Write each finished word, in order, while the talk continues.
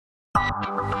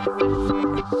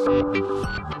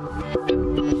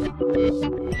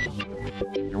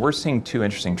We're seeing two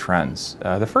interesting trends.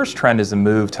 The first trend is the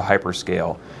move to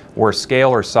hyperscale, where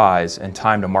scale or size and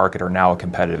time to market are now a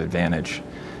competitive advantage.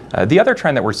 The other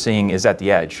trend that we're seeing is at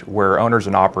the edge, where owners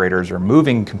and operators are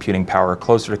moving computing power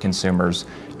closer to consumers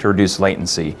to reduce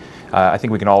latency. I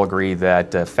think we can all agree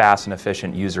that fast and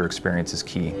efficient user experience is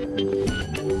key.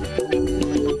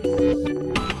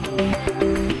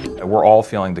 We're all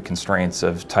feeling the constraints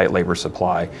of tight labor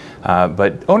supply,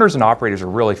 but owners and operators are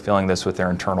really feeling this with their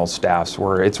internal staffs,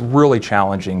 where it's really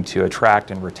challenging to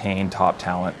attract and retain top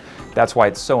talent. That's why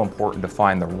it's so important to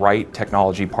find the right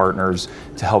technology partners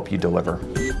to help you deliver.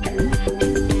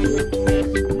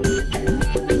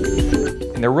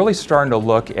 And they're really starting to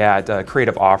look at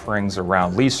creative offerings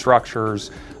around lease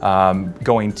structures,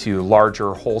 going to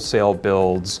larger wholesale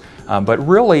builds, but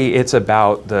really it's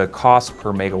about the cost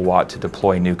per megawatt to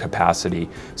deploy new capacity.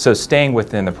 So staying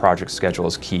within the project schedule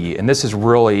is key, and this is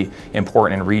really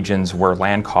important in regions where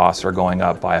land costs are going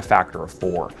up by a factor of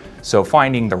 4. So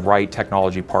finding the right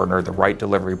technology partner, the right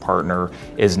delivery partner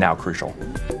is now crucial.